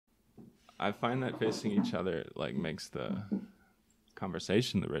I find that facing each other like makes the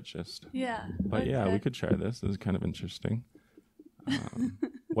conversation the richest. Yeah. But yeah, we could try this. This is kind of interesting.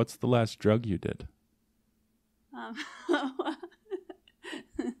 What's the last drug you did?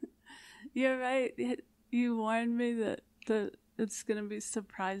 You're right. You warned me that it's gonna be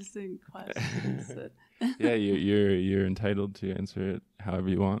surprising questions. Yeah, you're entitled to answer it however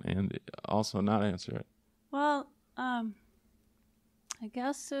you want, and also not answer it. Well, I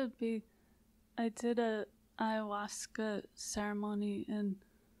guess it would be. I did a ayahuasca ceremony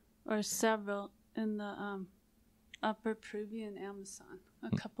or several in the Upper Peruvian Amazon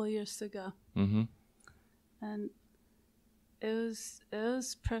a couple years ago, and it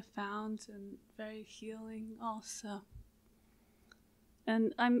was profound and very healing also.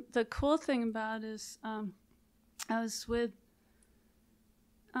 And the cool thing about it is I was with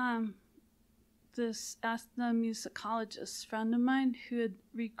this ethnomusicologist friend of mine who had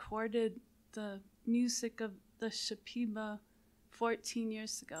recorded the music of the Shipibo 14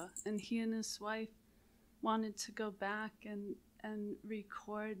 years ago, and he and his wife wanted to go back and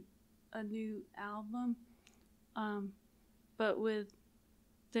record a new album, but with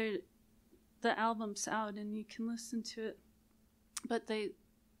the album's out and you can listen to it, but it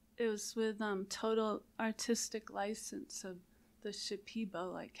was with total artistic license of the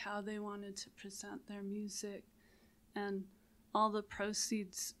Shipibo, like how they wanted to present their music, and all the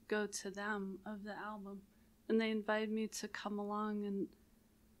proceeds go to them of the album. And they invited me to come along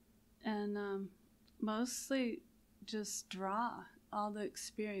and mostly just draw all the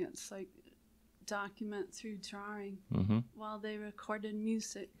experience, like document through drawing while they recorded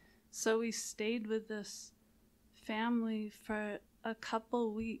music. So we stayed with this family for a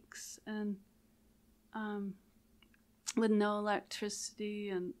couple weeks, and with no electricity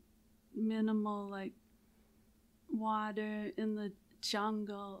and minimal like water in the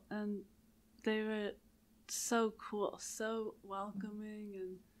jungle, and they were so cool, so welcoming,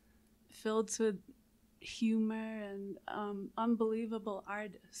 and filled with humor and unbelievable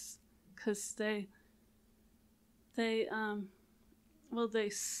artists, because they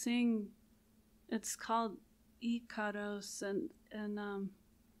sing. It's called Icaros, and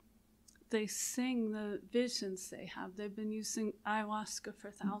they sing the visions they have. They've been using ayahuasca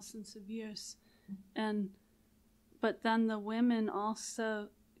for thousands of years, but then the women also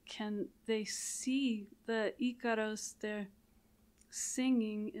they see the Icaros they're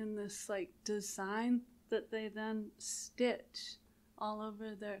singing in this like design that they then stitch all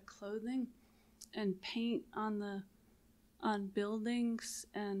over their clothing and paint on buildings.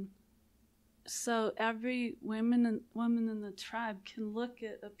 And so every woman in the tribe can look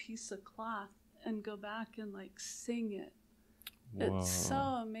at a piece of cloth and go back and like sing it. Whoa. It's so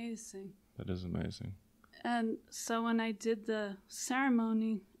amazing. That is amazing. And so when I did the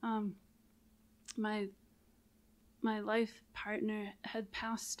ceremony, my life partner had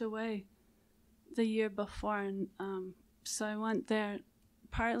passed away the year before, and so I went there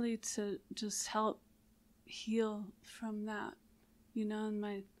partly to just help heal from that, in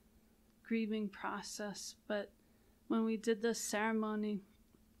my grieving process. But when we did the ceremony,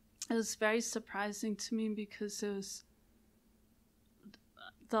 it was very surprising to me because it was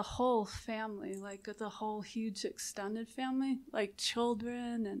the whole family, like the whole huge extended family, like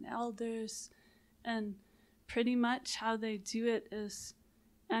children and elders. And pretty much how they do it is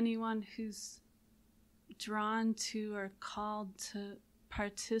anyone who's drawn to or called to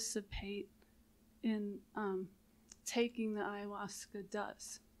participate in taking the ayahuasca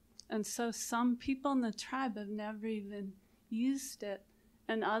does. And so some people in the tribe have never even used it,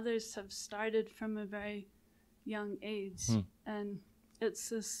 and others have started from a very young age. And it's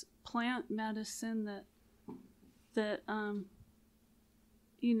this plant medicine that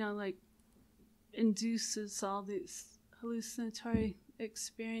like induces all these hallucinatory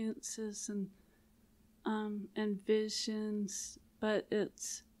experiences and visions. But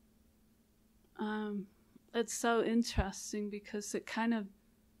it's so interesting because it kind of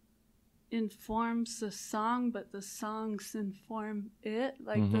informs the song, but the songs inform it.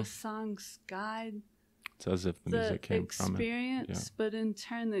 Like the songs guide. It's as if the music came from it. Experience, but in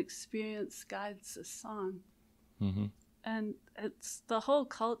turn the experience guides the song. And it's the whole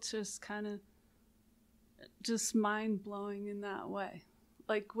culture is kind of just mind-blowing in that way,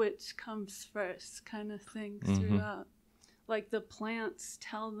 like which comes first kind of thing throughout. Like the plants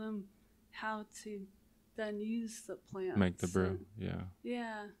tell them how to then use the plants. Make the brew,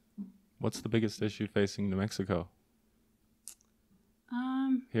 yeah. What's the biggest issue facing New Mexico?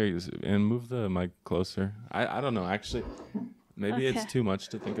 Here, and move the mic closer. I don't know, actually. Maybe it's too much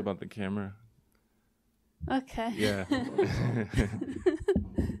to think about the camera. Okay. Yeah.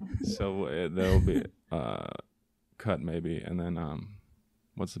 So there'll be cut maybe, and then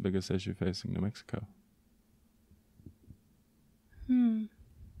what's the biggest issue facing New Mexico?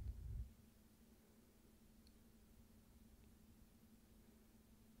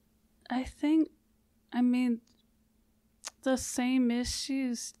 I mean, the same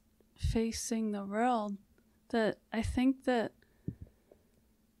issues facing the world, that I think that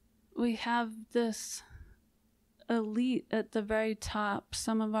we have this elite at the very top,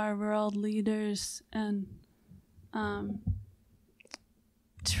 some of our world leaders and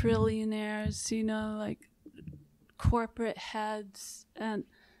trillionaires, you know, like corporate heads, and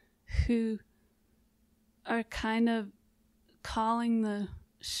who are kind of calling the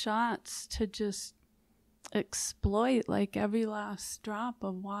shots to just exploit like every last drop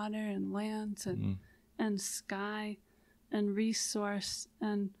of water and lands and sky and resource.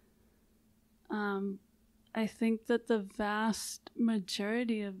 And I think that the vast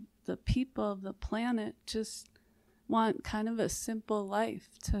majority of the people of the planet just want kind of a simple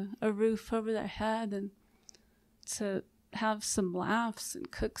life, to a roof over their head, and to have some laughs and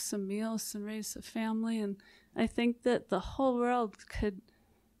cook some meals and raise a family. And I think that the whole world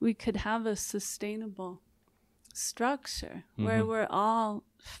we could have a sustainable structure where we're all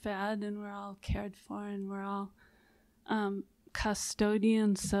fed and we're all cared for and we're all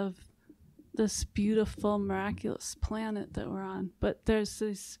custodians of this beautiful, miraculous planet that we're on. But there's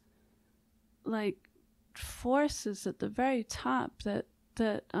these like forces at the very top that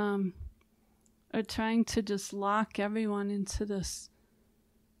are trying to just lock everyone into this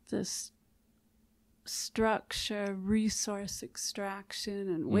structure, resource extraction,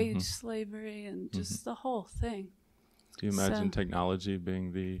 and wage slavery, and just the whole thing. Do you imagine technology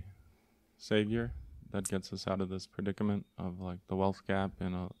being the savior that gets us out of this predicament of like the wealth gap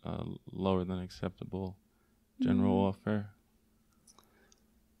and a lower than acceptable general welfare?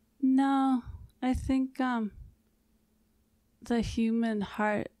 No, I think the human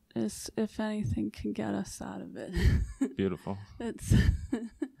heart is, if anything, can get us out of it. Beautiful. It's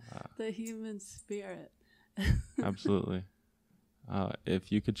the human spirit. Absolutely.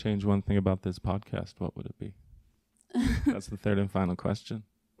 If you could change one thing about this podcast, what would it be? That's the third and final question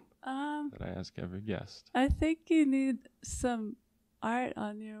that I ask every guest. I think you need some art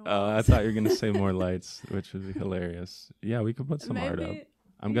on your walls. Oh, I thought you were going to say more lights, which would be hilarious. Yeah, we could put some art up.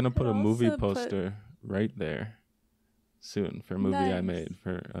 I'm going to put a movie poster right there soon for a movie I made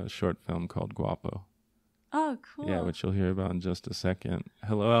for a short film called Guapo. Oh, cool. Yeah, which you'll hear about in just a second.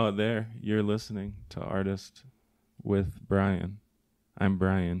 Hello out there. You're listening to Artist with Brian. I'm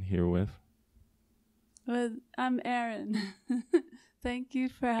Brian here with... I'm Erin. Thank you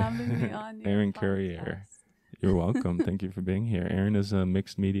for having me on your Erin podcast. Currier. You're welcome. Thank you for being here. Erin is a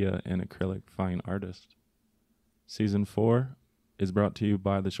mixed media and acrylic fine artist. Season 4 is brought to you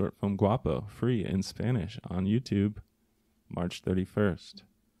by the short film Guapo, free in Spanish on YouTube, March 31st.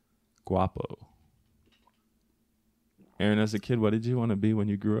 Guapo. Erin, as a kid, what did you want to be when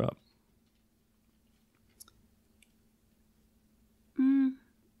you grew up?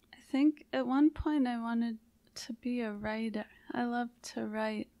 I think at one point I wanted to be a writer. I love to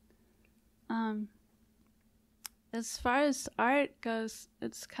write. As far as art goes,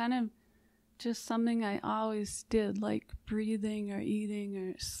 it's kind of just something I always did, like breathing or eating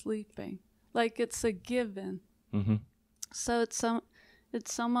or sleeping. Like it's a given. So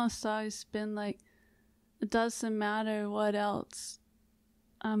it's almost always been like, it doesn't matter what else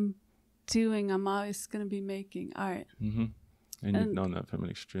I'm doing, I'm always going to be making art. And you've known that from an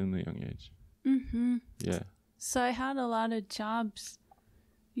extremely young age. Yeah. So I had a lot of jobs,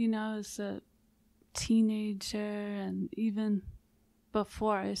 you know, as a teenager, and even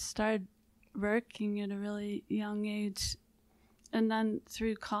before I started working at a really young age, and then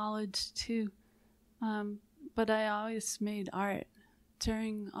through college too. But I always made art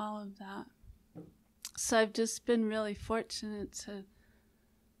during all of that. So I've just been really fortunate to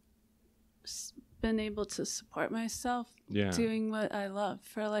been able to support myself doing what I love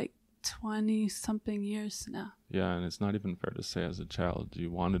for like 20 something years now. Yeah, and it's not even fair to say as a child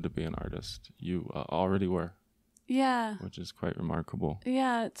you wanted to be an artist. You already were. Yeah. Which is quite remarkable.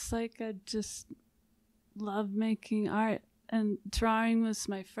 Yeah, it's like I just love making art, and drawing was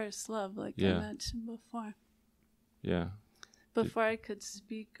my first love, like I mentioned before. Yeah. Before I could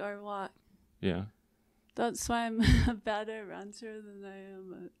speak or walk. Yeah. That's why I'm a better ranter than I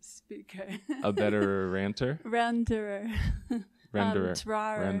am a speaker. A better ranter? Renderer.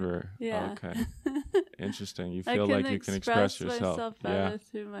 Drawer. Renderer. Yeah. Okay. Interesting. You feel like you can express yourself. Myself better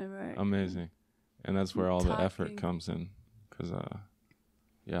through my work. Amazing. And that's where all the effort comes in. Because,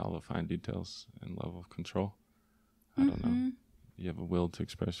 all the fine details and level of control. I don't know. you have a will to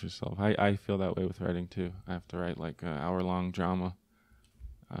express yourself. I feel that way with writing too. I have to write like an hour-long drama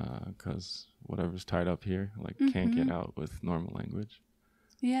because whatever's tied up here like can't get out with normal language.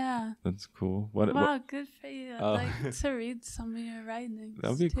 Yeah. That's cool. Wow, good for you. I'd like to read some of your writings. That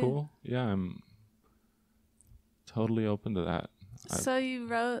would be too. cool. Yeah, I'm totally open to that. So you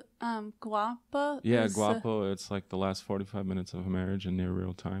wrote Guapo? Yeah, Guapo. It's like the last 45 minutes of a marriage in near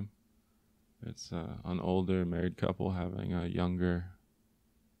real time. It's an older married couple having a younger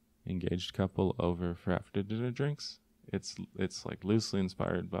engaged couple over for after dinner drinks. It's like loosely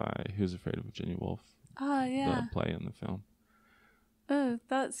inspired by Who's Afraid of Virginia Woolf? Oh, yeah. The play in the film. Oh,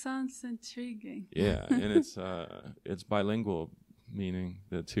 that sounds intriguing. Yeah, and it's bilingual, meaning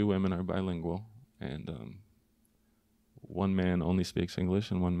the two women are bilingual, and one man only speaks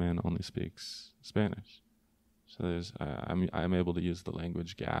English and one man only speaks Spanish. So there's I'm able to use the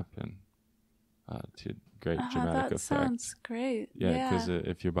language gap and to great dramatic effect. That sounds great. Yeah, because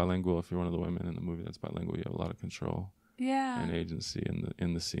if you're bilingual, if you're one of the women in the movie that's bilingual, you have a lot of control. Yeah. And agency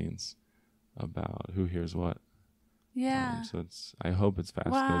in the scenes about who hears what. Yeah. So I hope it's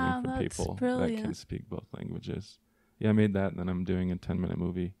fascinating for people that can speak both languages. Yeah, I made that, and then I'm doing a 10-minute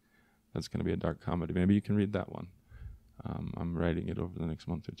movie that's going to be a dark comedy. Maybe you can read that one. I'm writing it over the next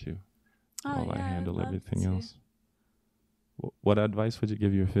month or two while I handle everything else. What advice would you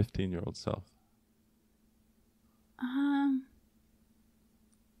give your 15-year-old self?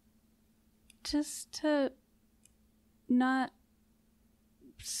 Just to not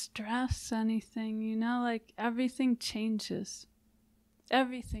stress anything, like everything changes.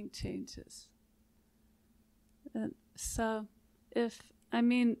 Everything changes. So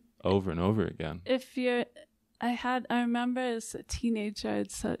over and over again. I remember as a teenager I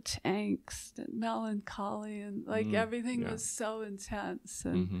had such angst and melancholy and everything was so intense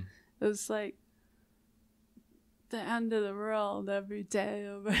and it was like the end of the world every day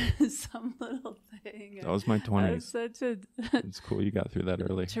over some little thing. That was my 20s. Was such a it's cool you got through that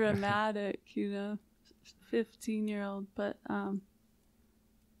early. Dramatic, 15-year-old, but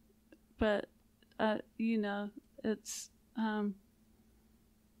it's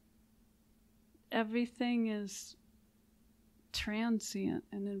everything is transient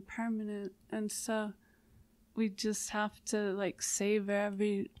and impermanent, and so we just have to savor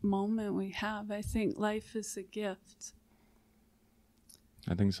every moment we have. I think life is a gift.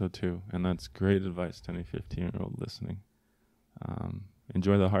 I think so too, and that's great advice to any 15-year-old listening.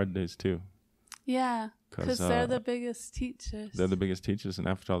 Enjoy the hard days too. Yeah, because they're the biggest teachers. They're the biggest teachers, and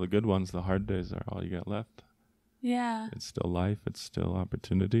after all the good ones, the hard days are all you got left. Yeah. It's still life. It's still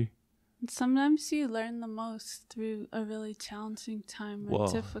opportunity. And sometimes you learn the most through a really challenging time or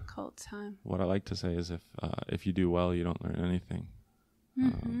difficult time. What I like to say is if you do well, you don't learn anything.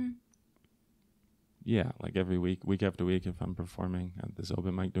 Yeah, like every week after week, if I'm performing at this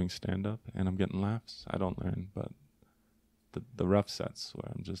open mic doing stand-up and I'm getting laughs, I don't learn. But the rough sets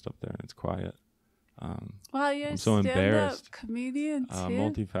where I'm just up there and it's quiet. Wow, you're I'm so embarrassed. Comedian too.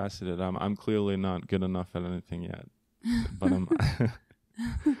 Multifaceted. I'm clearly not good enough at anything yet, but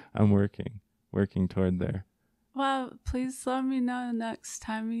I'm working toward there. Wow, please let me know next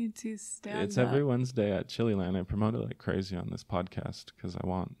time you do stand-up. It's every Wednesday at Chililand. I promote it like crazy on this podcast because I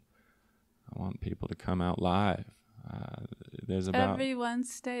want people to come out live. There's about every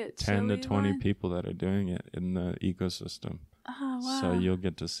Wednesday at 10 to 20 people that are doing it in the ecosystem. Oh, wow. So you'll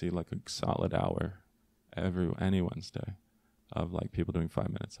get to see like a solid hour any Wednesday of like people doing 5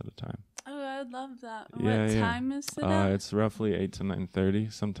 minutes at a time. Oh, I love that. Yeah, what time is it at? It's roughly 8 to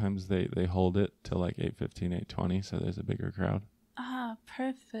 9:30. Sometimes they hold it till like 8:15, 8:20, so there's a bigger crowd. Ah,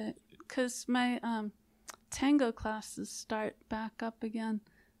 perfect. Because my tango classes start back up again.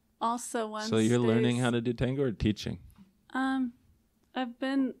 Also Wednesdays. So you're learning how to do tango or teaching? I've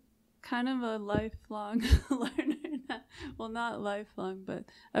been kind of a lifelong learner. Well, not lifelong, but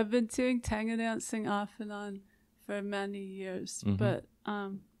I've been doing tango dancing off and on for many years, but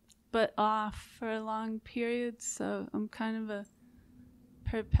off for a long period. So I'm kind of a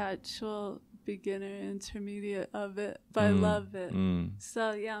perpetual beginner intermediate of it, but I love it.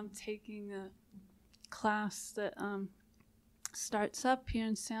 So yeah, I'm taking a class that starts up here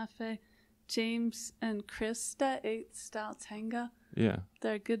in Santa Fe. James and Krista, 8th Style Tango. Yeah.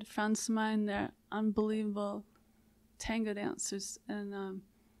 They're good friends of mine. They're unbelievable tango dancers, and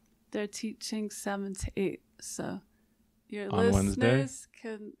they're teaching 7 to 8. So your on listeners Wednesday,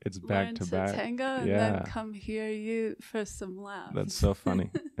 can it's learn back to to back tango and then come hear you for some laughs. That's so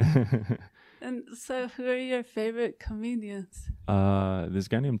funny. And so who are your favorite comedians? This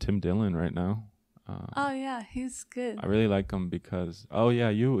guy named Tim Dillon right now. Oh yeah, he's good. I really like him because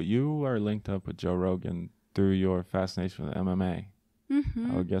you are linked up with Joe Rogan through your fascination with MMA.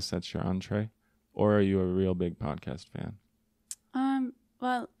 I would guess that's your entree. Or are you a real big podcast fan?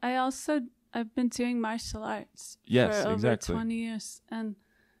 Well, I've been doing martial arts Yes, for over exactly. 20 years. And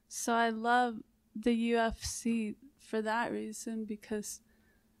so I love the UFC for that reason, because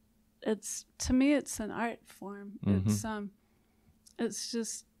to me, it's an art form. It's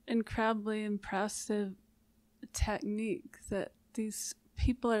just incredibly impressive technique that these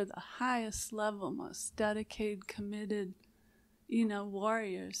people are the highest level, most dedicated, committed,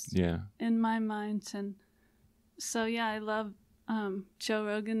 warriors. Yeah. In my mind. And so, yeah, I love Joe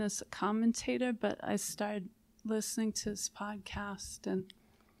Rogan as a commentator, but I started listening to his podcast, and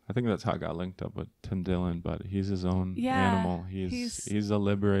I think that's how I got linked up with Tim Dillon, but he's his own Yeah, animal. He's a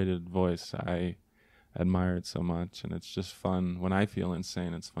liberated voice. I admire it so much, and it's just fun. When I feel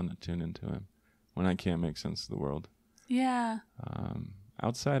insane, it's fun to tune into him. When I can't make sense of the world. yeah.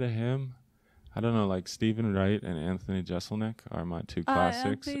 Outside of him, I don't know, like Stephen Wright and Anthony Jeselnik are my two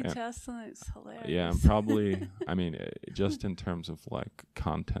classics. Anthony Jeselnik's hilarious. Yeah, I'm probably, just in terms of like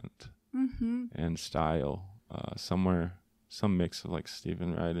content and style, some mix of like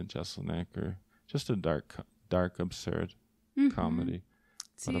Stephen Wright and Jeselnik, or just a dark, absurd comedy.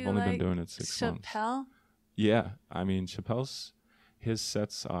 But I've only been doing it 6 months. Chappelle? Yeah, his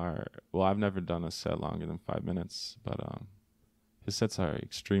sets are, well, I've never done a set longer than 5 minutes, but his sets are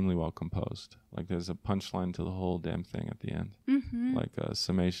extremely well composed. Like there's a punchline to the whole damn thing at the end, like a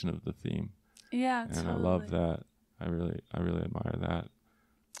summation of the theme. Yeah, and totally. I love that. I really admire that.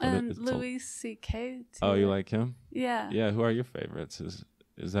 But and Louis C.K. too. Oh, you like him? Yeah. Yeah. Who are your favorites?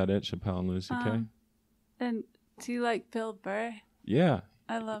 Is that it? Chappelle and Louis C.K. And do you like Bill Burr? Yeah.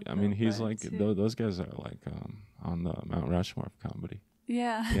 I love. He's Burr like too. those guys are like on the Mount Rushmore of comedy.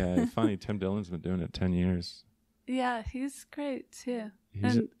 Yeah. Yeah. Funny. Tim Dillon's been doing it 10 years. Yeah, he's great too.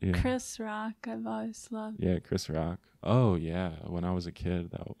 Chris Rock, I've always loved. Yeah, Chris Rock. Oh yeah, when I was a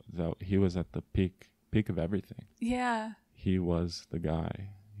kid, that he was at the peak of everything. Yeah. He was the guy.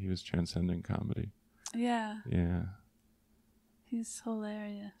 He was transcending comedy. Yeah. Yeah. He's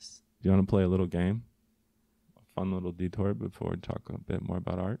hilarious. Do you want to play a little game? A fun little detour before we talk a bit more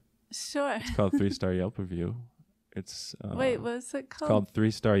about art? Sure. It's called 3-Star Yelp Review. It's Wait, what's it called? It's called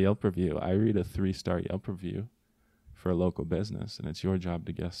 3-Star Yelp Review. I read a 3-star Yelp review for a local business, and it's your job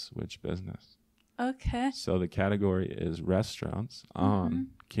to guess which business. Okay. So the category is restaurants on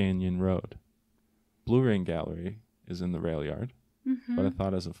Canyon Road. Blue Ring Gallery is in the Railyard, but I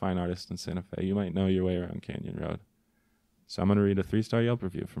thought as a fine artist in Santa Fe, you might know your way around Canyon Road. So I'm going to read a 3-star Yelp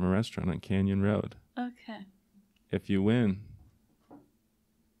review from a restaurant on Canyon Road. Okay. If you win,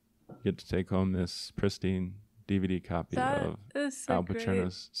 you get to take home this pristine DVD copy of Al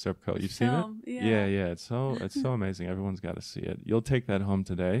Paterno's Serpico. You've seen it? Yeah. It's so amazing. Everyone's got to see it. You'll take that home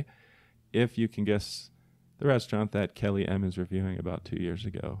today if you can guess the restaurant that Kelly M is reviewing about 2 years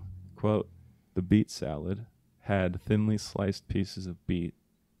ago. Quote, "The beet salad had thinly sliced pieces of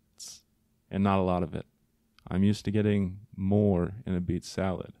beets and not a lot of it. I'm used to getting more in a beet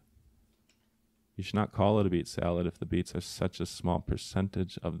salad. You should not call it a beet salad if the beets are such a small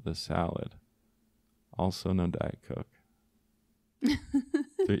percentage of the salad. Also, no Diet Coke."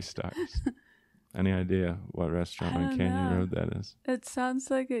 3 stars. Any idea what restaurant on Canyon Road that is? It sounds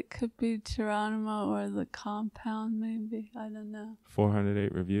like it could be Geronimo or The Compound, maybe. I don't know.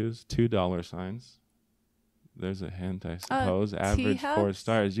 408 reviews, $2 signs. There's a hint, I suppose. Average Tea 4 House?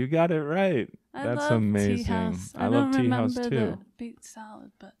 stars. You got it right. That's love amazing. Tea House. I love Tea House too. The beet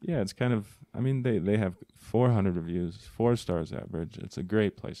salad, but yeah, it's kind of. They have 400 reviews, 4 stars average. It's a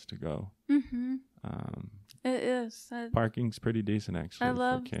great place to go. It is. Parking's pretty decent actually. I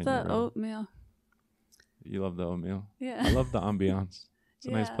love for Canyon the Road. oatmeal. You love the oatmeal. Yeah. I love the ambiance. It's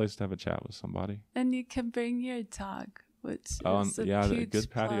a nice Yeah. place to have a chat with somebody. And you can bring your dog, which is a the huge good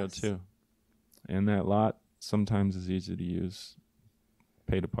patio plus. too. And that lot sometimes is easy to use.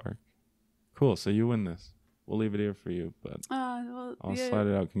 Pay to park. Cool. So you win this. We'll leave it here for you, but I'll slide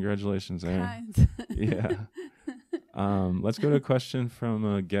it out. Congratulations, Erin. Kind. Yeah. Let's go to a question from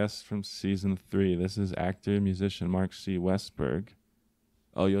a guest from season 3. This is actor, musician Mark C. Westberg.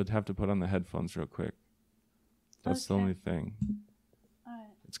 Oh, you'll have to put on the headphones real quick. That's the only thing. All right.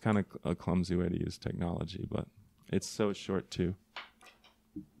 It's kind of a clumsy way to use technology, but it's so short too.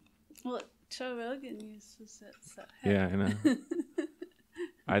 Well, Joe Rogan uses it, so Yeah, I know.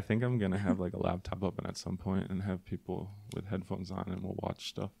 I think I'm going to have like a laptop open at some point and have people with headphones on and we'll watch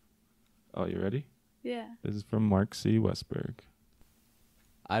stuff. Oh, you ready? Yeah. This is from Mark C. Westberg.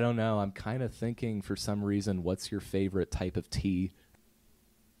 I don't know. I'm kind of thinking for some reason, what's your favorite type of tea?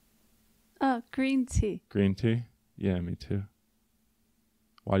 Oh, green tea. Green tea? Yeah, me too.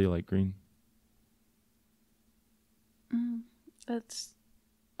 Why do you like green? It's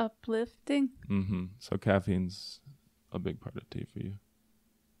uplifting. Mm-hmm. So caffeine's a big part of tea for you.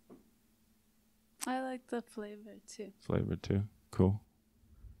 I like the flavor too. Flavor too. Cool.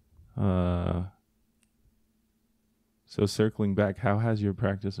 So circling back, how has your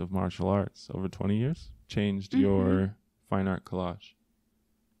practice of martial arts over 20 years changed your fine art collage?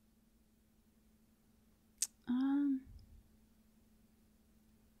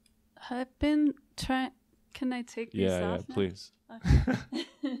 I've been trying. Can I take these off? Yeah, now? please. Okay.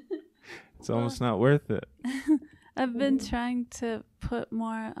 It's almost not worth it. I've been trying to put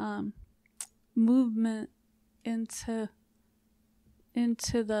more movement into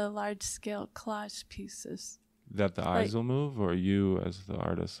the large scale collage pieces. That the eyes will move, or you as the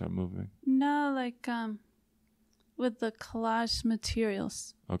artist are moving? No, like with the collage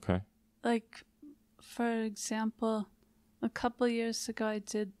materials. Okay. Like, for example, a couple years ago I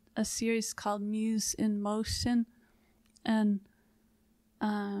did a series called Muse in Motion, and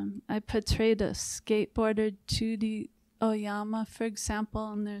I portrayed a skateboarder, Judy Oyama, for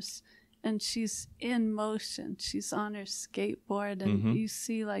example, and she's in motion. She's on her skateboard, and you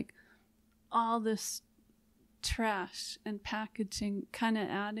see like all this trash and packaging kind of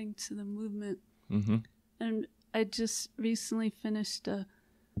adding to the movement. And I just recently finished a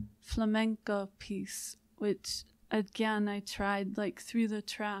flamenco piece, which again I tried like through the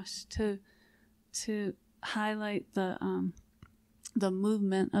trash to highlight the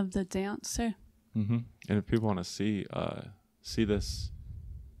movement of the dancer. And if people want to see this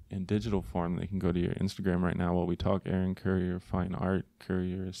in digital form, they can go to your Instagram right now while we talk. Erin Currier, Fine Art.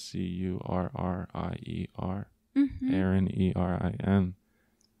 Currier, Currier. Erin, Erin.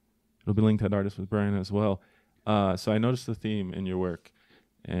 It'll be linked at Artist with Brian as well. So I noticed the theme in your work,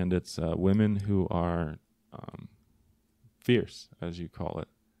 and it's women who are fierce, as you call it.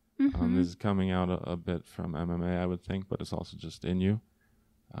 This is coming out a bit from MMA, I would think, but it's also just in you.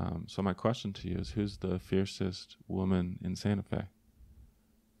 So my question to you is, who's the fiercest woman in Santa Fe?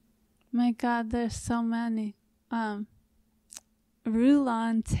 My God, there's so many.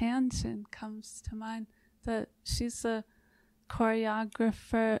 Rulon Tangent comes to mind. She's a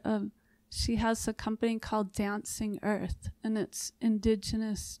choreographer. She has a company called Dancing Earth, and it's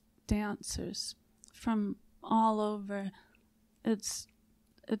indigenous dancers from all over. It's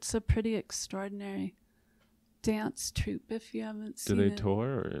a pretty extraordinary dance troupe if you haven't seen it. Do they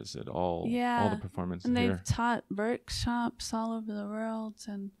tour, or is it all the performances and here? They've taught workshops all over the world,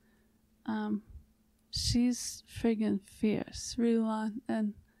 and she's friggin' fierce. Rulon.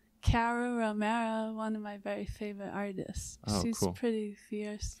 And Cara Romero, one of my very favorite artists. Oh, she's cool. pretty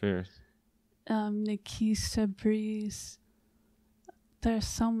fierce. Nikisha Breeze. There's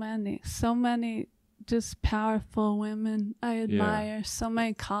so many just powerful women I admire. Yeah. So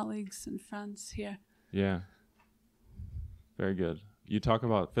many colleagues and friends here. Yeah. Very good. You talk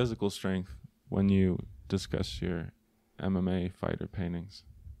about physical strength when you discuss your MMA fighter paintings.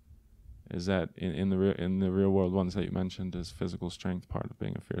 Is that in the real world ones that you mentioned, is physical strength part of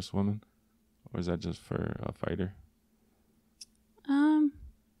being a fierce woman, or is that just for a fighter?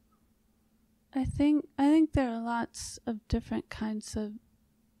 I think there are lots of different kinds of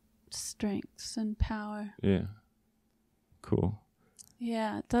strengths and power. Yeah. Cool.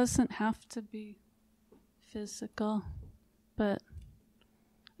 Yeah, it doesn't have to be physical, but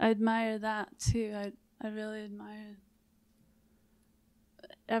I admire that too. I really admire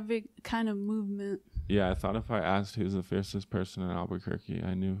every kind of movement. Yeah, I thought if I asked who's the fiercest person in Albuquerque,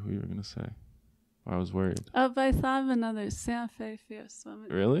 I knew who you were going to say. I was worried. Oh, but I thought of another Santa Fe fierce woman.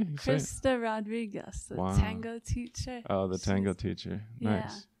 Really? Krista Rodriguez, the tango teacher. Oh, the tango teacher. Nice.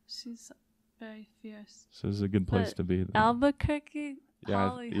 Yeah, she's very fierce. So it's a good place to be. Then. Albuquerque?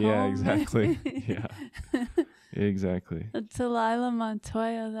 Yeah, exactly. Yeah. Exactly. Delilah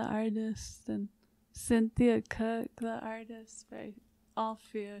Montoya, the artist, and Cynthia Cook, the artist, all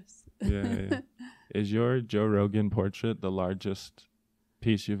fierce. Yeah. Is your Joe Rogan portrait the largest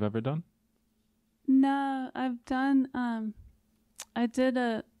piece you've ever done? No, I've done, I did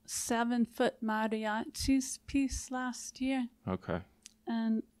a 7-foot mariachis piece last year. Okay.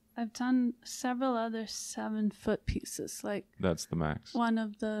 And I've done several other 7-foot pieces, like that's the max. One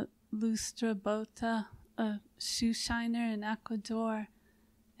of the Lustra Bota, a shoe shiner in Ecuador,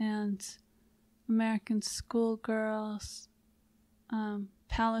 and American schoolgirls,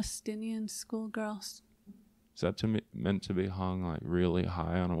 Palestinian schoolgirls. Is that meant to be hung like really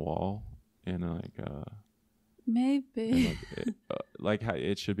high on a wall in maybe like how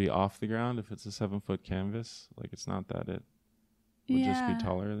it should be off the ground if it's a 7-foot canvas? Like it's not that it would just be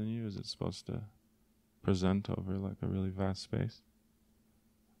taller than you. Is it supposed to present over like a really vast space?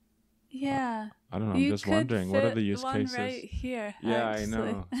 Yeah. I don't know. I'm You just could wondering, what are fit the use one cases? right here. Yeah, actually. I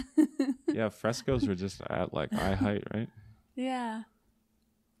know. Yeah, frescoes were just at like eye height, right? Yeah.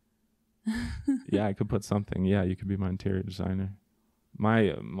 Yeah, I could put something. Yeah, you could be my interior designer.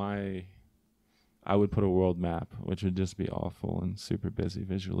 My I would put a world map, which would just be awful and super busy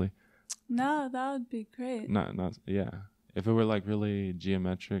visually. No, that would be great. Not yeah. If it were like really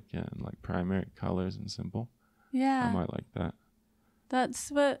geometric and like primary colors and simple, Yeah. I might like that.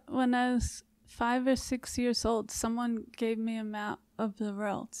 That's what, when I was 5 or 6 years old, someone gave me a map of the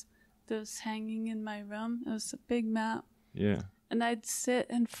world that was hanging in my room. It was a big map. Yeah. And I'd sit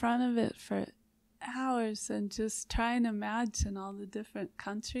in front of it for hours and just try and imagine all the different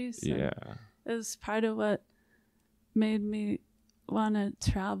countries. Yeah. It was part of what made me want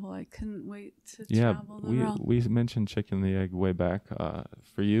to travel. I couldn't wait to travel the world. We mentioned chicken and the egg way back.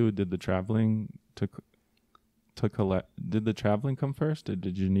 For you, did the traveling did the traveling come first, or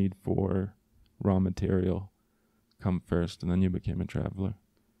did you need for raw material come first and then you became a traveler?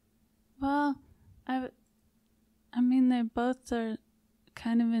 Well, I mean, they both are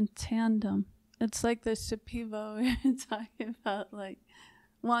kind of in tandem. It's like the Shipibo we were talking about, like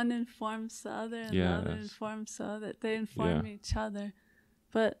one informs the other and the other informs the other. They inform each other.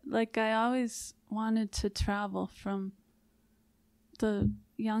 But like, I always wanted to travel from the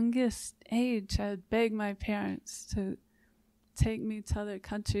youngest age. I would beg my parents to take me to other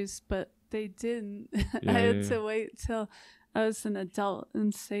countries, but they didn't. I had to wait till I was an adult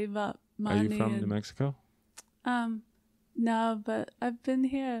and save up money. Are you from New Mexico? No, but I've been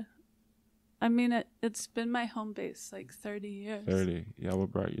here. I mean, it's been my home base like 30 years. 30. Yeah,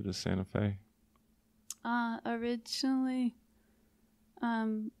 what brought you to Santa Fe? Originally,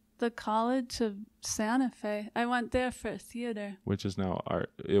 the College of Santa Fe. I went there for theater. Which is now art.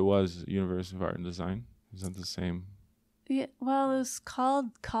 It was University of Art and Design. Is that the same? Yeah, well, it was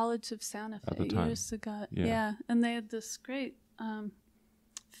called College of Santa Fe at the time. Years ago. Yeah. Yeah, and they had this great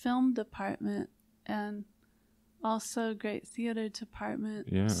film department and also a great theater department.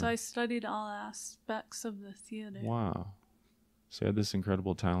 Yeah. So I studied all aspects of the theater. Wow. So you had this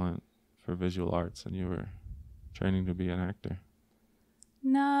incredible talent for visual arts and you were training to be an actor.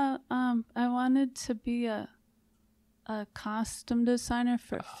 No, I wanted to be a costume designer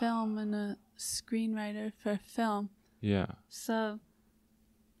for film and a screenwriter for film. Yeah. So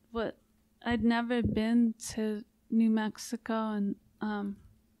I'd never been to New Mexico, and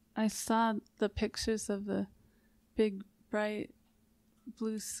I saw the pictures of the big bright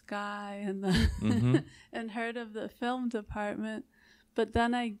blue sky and the and heard of the film department, but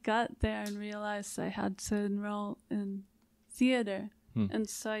then I got there and realized I had to enroll in theater. And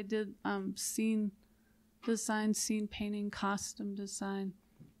so I did scene design, scene painting, costume design,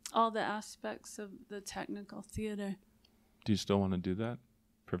 all the aspects of the technical theater. Do you still want to do that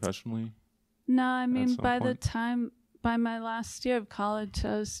professionally? No, I mean, by point? by my last year of college,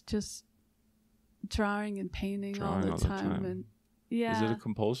 I was just drawing and painting all the time. And yeah. Is it a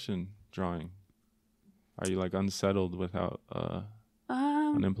compulsion, drawing? Are you like unsettled without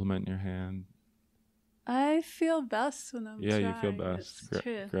an implement in your hand? I feel best when I'm drawing. Yeah, you feel best.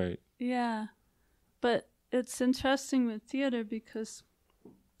 Great. Yeah. But it's interesting with theater because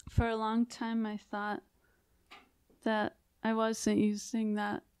for a long time I thought that I wasn't using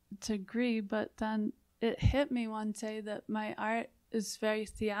that degree, but then it hit me one day that my art is very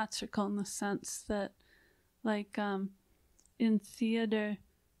theatrical in the sense that, like, in theater,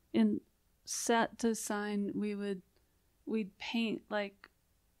 in set design, we'd paint like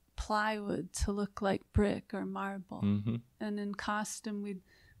plywood to look like brick or marble, and in costume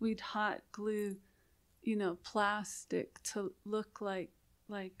we'd hot glue, plastic to look like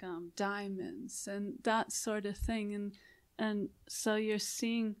diamonds and that sort of thing, and so you're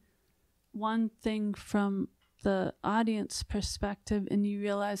seeing one thing from the audience perspective and you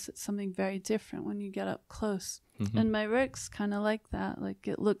realize it's something very different when you get up close. And my work's kind of like that. Like,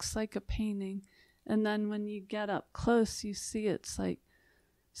 it looks like a painting, and then when you get up close you see it's like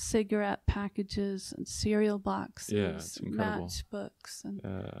cigarette packages and cereal boxes, and matchbooks, and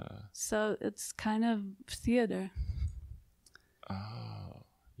so it's kind of theater. Oh,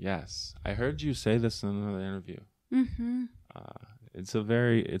 yes. I heard you say this in another interview. It's a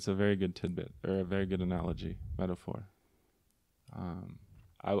very good tidbit, or a very good analogy, metaphor.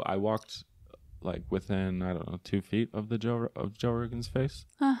 I walked like within, I don't know, 2 feet of Joe Rogan's face,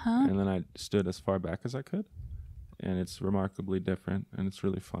 and then I stood as far back as I could, and it's remarkably different, and it's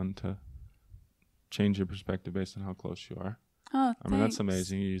really fun to change your perspective based on how close you are. Oh, I mean, that's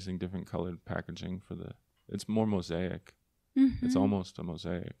amazing. You're using different colored packaging it's more mosaic. It's almost a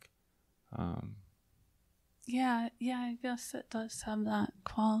mosaic. Yeah, I guess it does have that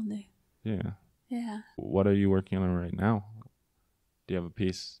quality. Yeah. Yeah. What are you working on right now? Do you have a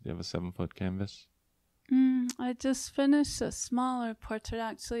piece? Do you have a 7-foot canvas? I just finished a smaller portrait,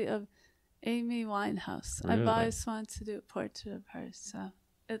 actually, of Amy Winehouse. Really? I've always wanted to do a portrait of her, so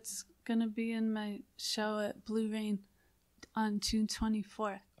it's going to be in my show at Blue Rain on June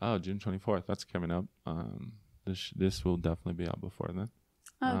 24th. Oh, June 24th. That's coming up. This will definitely be out before then.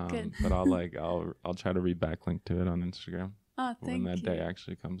 Oh, good. But I'll try to re-backlink to it on Instagram Oh, thank you. when that day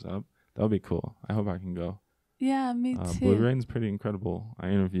actually comes up. That'll be cool. I hope I can go. Yeah, me too. Blue Rain's pretty incredible. I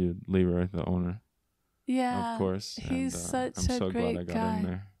interviewed Leroy, the owner. Yeah, of course. He's such I'm a so great glad I got guy. in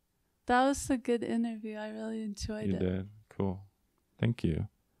there. That was a good interview. I really enjoyed You it. did. Cool. Thank you.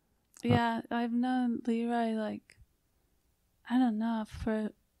 Yeah, I've known Leroy, like, I don't know, for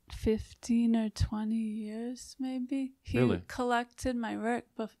 15 or 20 years, maybe. He Really? collected my work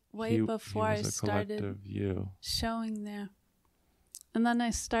way before I started showing there. And then I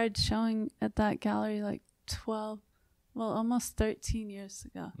started showing at that gallery like almost 13 years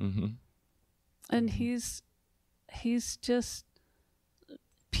ago. Mm-hmm. And he's just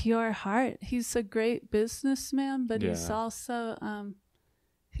pure heart. He's a great businessman, but he's also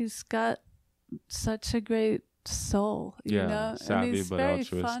he's got such a great soul, you know. Savvy, and he's but very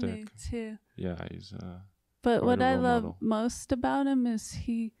altruistic. funny too. Yeah, he's But what I love model. most about him is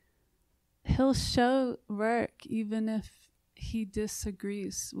he'll show work even if he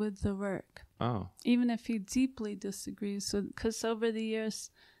disagrees with the work. Oh. Even if he deeply disagrees with, because over the years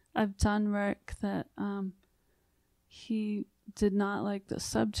I've done work that he did not like the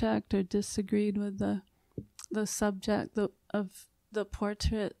subject or disagreed with the subject of the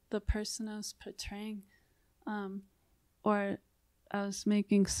portrait, the person I was portraying, or I was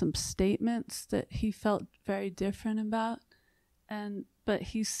making some statements that he felt very different about, but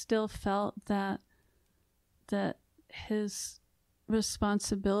he still felt that his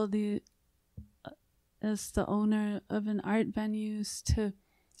responsibility as the owner of an art venue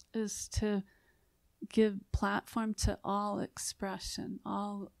is to give platform to all expression,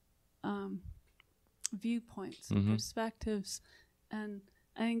 all viewpoints, Mm-hmm. perspectives, and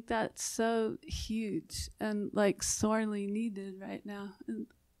I think that's so huge and like sorely needed right now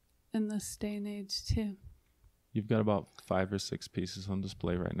in this day and age too. You've got about 5 or 6 pieces on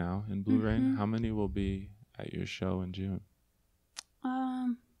display right now in Blue Rain. Mm-hmm. How many will be at your show in June?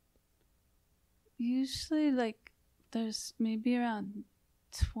 Usually like there's maybe around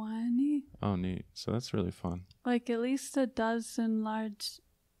 20. Oh, neat. So that's really fun. Like at least a dozen large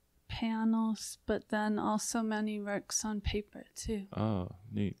panels, but then also many works on paper too. Oh,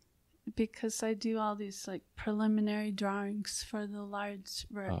 neat. Because I do all these like preliminary drawings for the large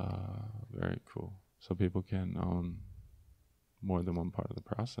work. Very cool. So people can own more than one part of the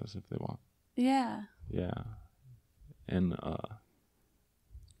process if they want. Yeah. Yeah. And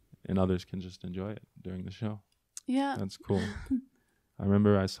others can just enjoy it during the show. Yeah. That's cool. I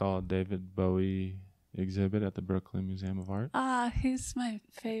remember I saw a David Bowie exhibit at the Brooklyn Museum of Art. He's my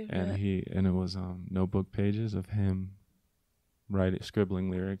favorite. And it was notebook pages of him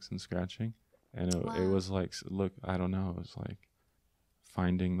scribbling lyrics and scratching. And it was like, look, I don't know, it was like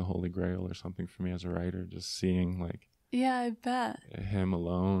finding the Holy Grail or something for me as a writer, just seeing like yeah, I bet him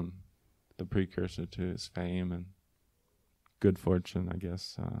alone, the precursor to his fame and good fortune, I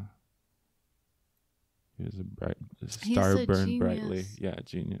guess. He was a star burned brightly. Yeah,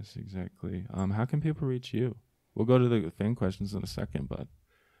 genius, exactly. How can people reach you? We'll go to the fan questions in a second, but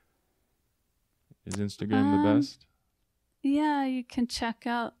is Instagram the best? Yeah, you can check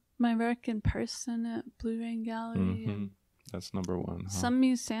out my work in person at Blue Rain Gallery. Mm-hmm. That's number one. Huh? Some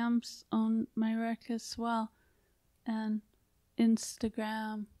museums own my work as well. And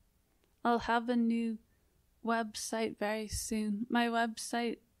Instagram. I'll have a new website very soon. My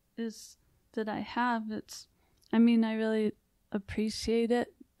website I really appreciate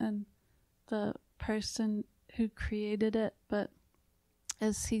it and the person who created it, but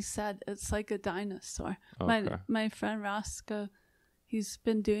as he said, it's like a dinosaur. Okay. My friend Roscoe, he's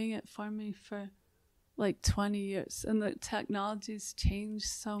been doing it for me for like 20 years, and the technology's changed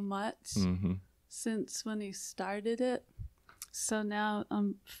so much since when he started it. So now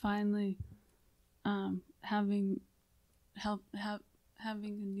I'm finally having a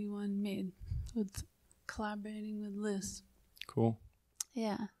new one made with collaborating with Liz. Cool.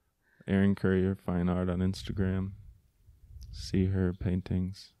 Yeah. Erin Currier, Fine Art on Instagram. See her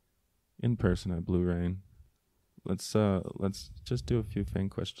paintings in person at Blue Rain. Let's just do a few fan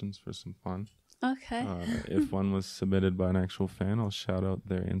questions for some fun. Okay. If one was submitted by an actual fan, I'll shout out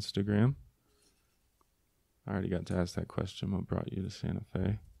their Instagram. I already got to ask that question. What brought you to Santa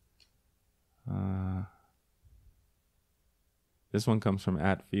Fe? This one comes from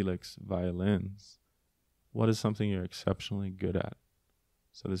 @Felix Violins. What is something you're exceptionally good at?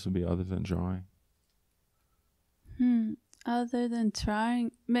 So this would be other than drawing. Other than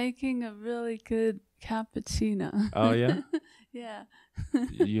trying, making a really good cappuccino. Oh, yeah? Yeah.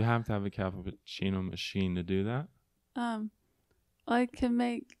 You have to have a cappuccino machine to do that? I can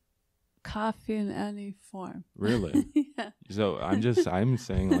make coffee in any form. Really? Yeah. So I'm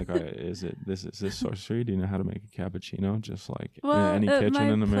saying, like, is this sorcery? Do you know how to make a cappuccino? Just like in any kitchen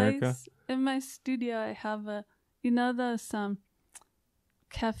in America? In my studio, I have those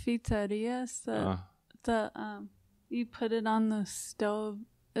cafeterias you put it on the stove.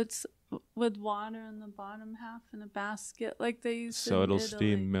 It's with water in the bottom half in a basket, like they use. So it'll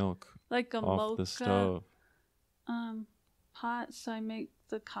steam milk like a off mocha, the stove. Pot. So I make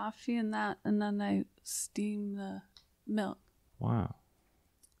the coffee in that, and then I steam the milk. Wow.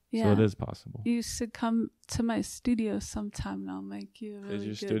 Yeah. So it is possible. You should come to my studio sometime, and I'll make you a really Is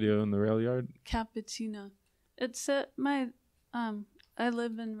your good studio in the Railyard? cappuccino. It's at my I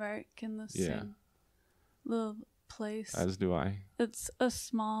live and work in the same little place. As do I. It's a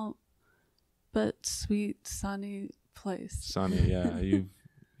small but sweet, sunny place. Sunny,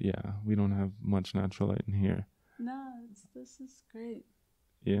 yeah. We don't have much natural light in here. No, this is great.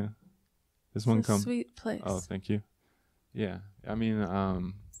 Yeah. This It's one a comes. sweet place. Oh, thank you. Yeah. I mean,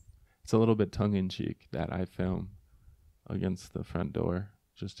 it's a little bit tongue-in-cheek that I film against the front door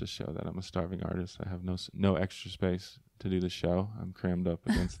just to show that I'm a starving artist. I have no extra space to do the show. I'm crammed up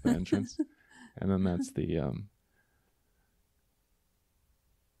against the entrance. And then that's a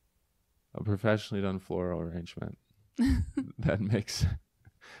professionally done floral arrangement that makes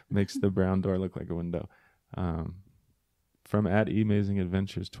the brown door look like a window. From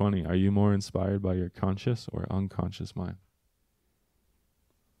 @amazing-adventures20, are you more inspired by your conscious or unconscious mind?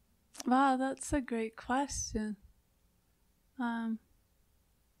 Wow, that's a great question. I'd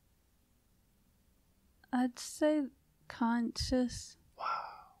say conscious. Wow.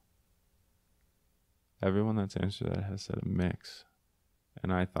 Everyone that's answered that has said a mix.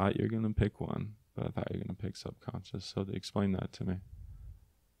 And I thought you were going to pick one, but I thought you were going to pick subconscious. So explain that to me.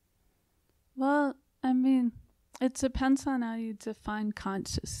 Well, I mean, it depends on how you define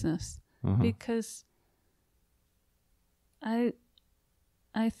consciousness. Because I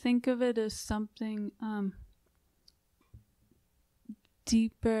think of it as something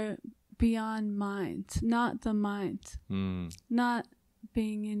deeper beyond mind, not the mind, not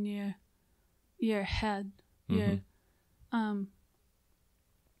being in your head,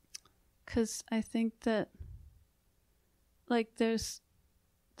 because I think that like there's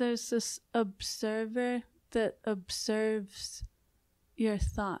this observer that observes your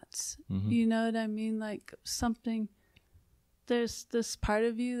thoughts. You know what I mean? Like something, there's this part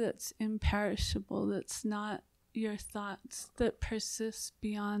of you that's imperishable, that's not your thoughts, that persists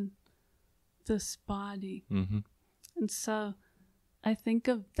beyond this body. And so I think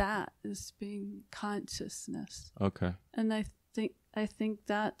of that as being consciousness. Okay. And I think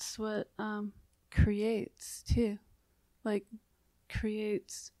that's what creates too. Like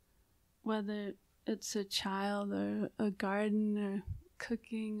creates, whether it's a child or a garden or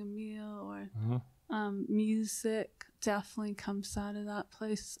cooking a meal or music, definitely comes out of that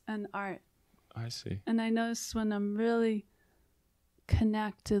place, and art. I see. And I notice when I'm really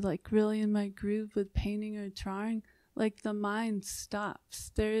connected, like really in my groove with painting or drawing, like the mind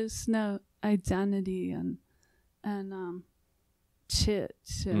stops. There is no identity and chit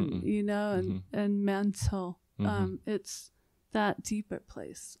and and mental. It's that deeper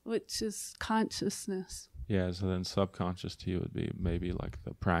place, which is consciousness. Yeah, so then subconscious to you would be maybe like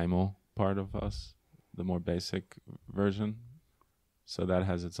the primal part of us, the more basic version. So that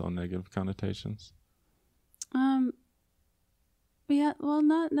has its own negative connotations. Yeah, well,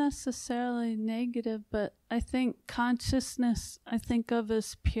 not necessarily negative, but I think consciousness, I think of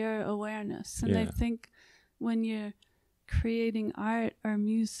as pure awareness. And I think when you're creating art or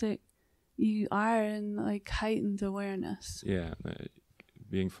music, you are in like heightened awareness. Yeah,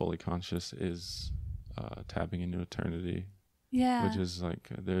 being fully conscious is tapping into eternity. Yeah. Which is like,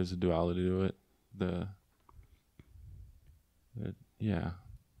 there's a duality to it.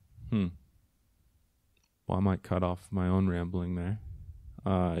 Well, I might cut off my own rambling there.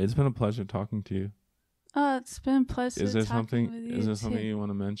 It's been a pleasure talking to you. Oh, it's been a pleasure Is there talking something? with you Is there too. something you want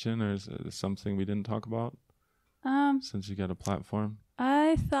to mention, or is there something we didn't talk about? Since you got a platform.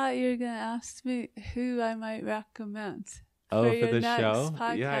 I thought you were gonna ask me who I might recommend. Oh, for your the next show?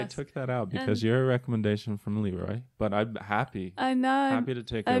 podcast. Yeah, I took that out because you're a recommendation from Leroy. But I'm happy. I know. Happy to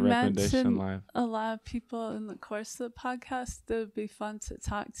take a I recommendation mentioned live. a lot of people in the course of the podcast that would be fun to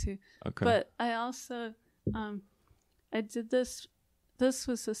talk to. Okay. But I also I did this. This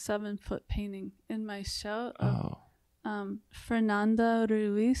was a 7-foot painting in my show of Fernando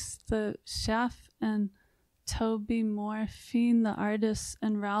Ruiz, the chef, and Toby Morphine, the artist,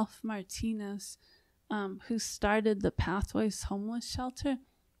 and Ralph Martinez, who started the Pathways Homeless Shelter.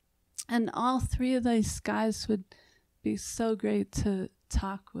 And all three of these guys would be so great to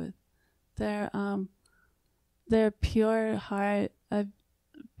talk with. Their pure heart. I've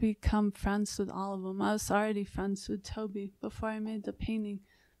become friends with all of them. I was already friends with Toby before I made the painting.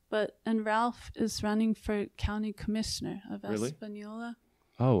 And Ralph is running for county commissioner of Espanola.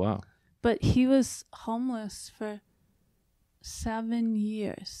 Oh, wow. But he was homeless for 7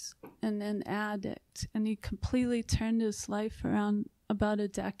 years and an addict. And he completely turned his life around about a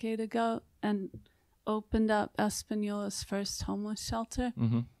decade ago and opened up Espanola's first homeless shelter.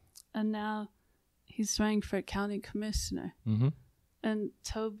 Mm-hmm. And now he's running for county commissioner. Mm-hmm. And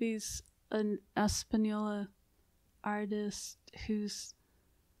Toby's an Espanola artist who's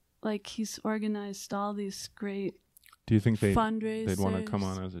like, he's organized all these great Do you think fundraisers. they'd want to come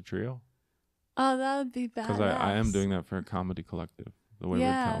on as a trio? Oh, that would be badass. Because I am doing that for a comedy collective, the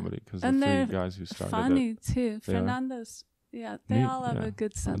Wayward Comedy, because the they're three guys who started funny it. too. They Fernando's, they all have a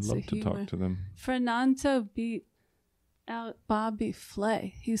good sense of humor. I'd love to talk to them. Fernando beat out Bobby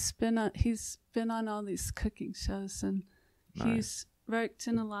Flay. He's been on all these cooking shows, and he's worked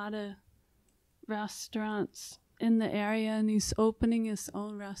in a lot of restaurants in the area, and he's opening his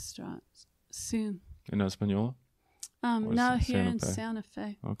own restaurant soon. In Espanola? Now here in Santa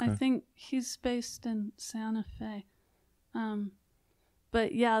Fe. Okay. I think he's based in Santa Fe.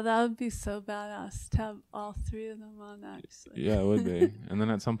 But yeah, that would be so badass to have all three of them on, actually. Yeah, it would be. And then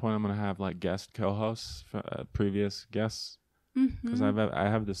at some point I'm going to have like guest co-hosts, previous guests. Because I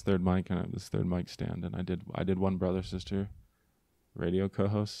have this third mic and I have this third mic stand, and I did one brother sister radio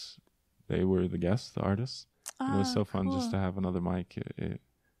co-hosts. They were the guests, the artists. And it was so fun just to have another mic. It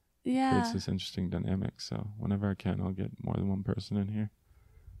creates this interesting dynamic. So whenever I can, I'll get more than one person in here.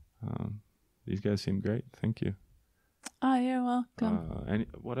 These guys seem great. Thank you. Oh, you're welcome.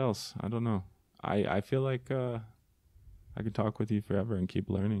 What else? I don't know. I feel like I could talk with you forever and keep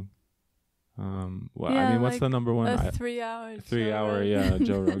learning. I mean, what's the number one? A 3 hour.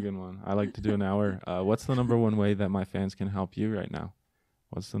 Joe Rogan one. I like to do an hour. What's the number one way that my fans can help you right now?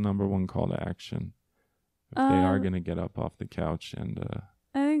 What's the number one call to action if they are going to get up off the couch and?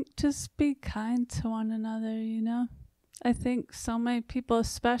 I think just be kind to one another. You know, I think so many people,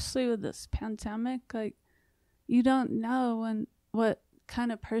 especially with this pandemic, like you don't know what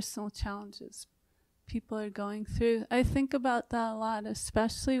kind of personal challenges people are going through. I think about that a lot,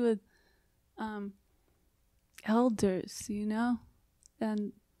 especially with elders, you know,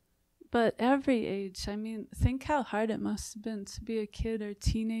 but every age. I mean, think how hard it must have been to be a kid or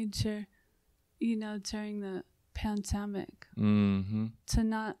teenager, you know, during the pandemic, to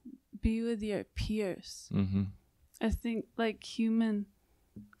not be with your peers. I think like human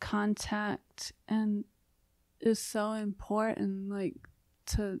contact and is so important, like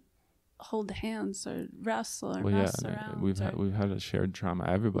to hold hands or wrestle or mess around. We've had a shared trauma.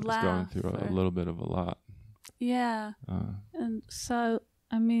 Everybody's going through a little bit of a lot. Yeah. And so,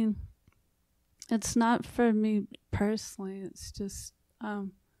 I mean, it's not for me personally. It's just, I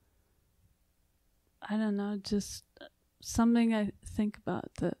don't know, just something I think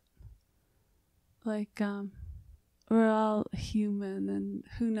about that, like, we're all human and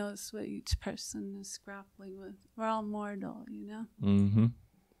who knows what each person is grappling with. We're all mortal, you know?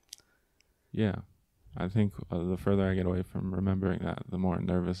 Yeah. I think the further I get away from remembering that, the more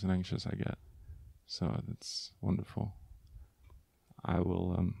nervous and anxious I get. So that's wonderful. I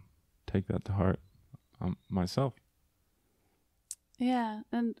will take that to heart myself. Yeah,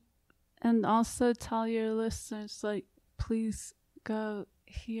 and also tell your listeners, like, please go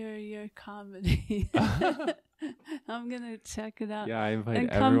hear your comedy. I'm gonna check it out. Yeah, I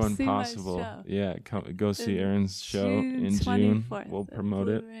invite everyone possible. Yeah, go see Erin's show in June. We'll promote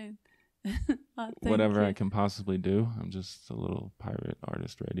it. Whatever I can possibly do. I'm just a little pirate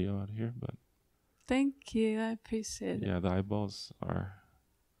artist radio out here, but thank you. I appreciate it. Yeah, the eyeballs are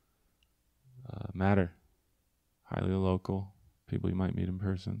matter. Highly local. People you might meet in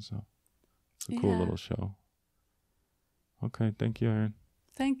person, so it's a cool little show. Okay, thank you, Erin.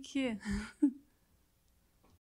 Thank you.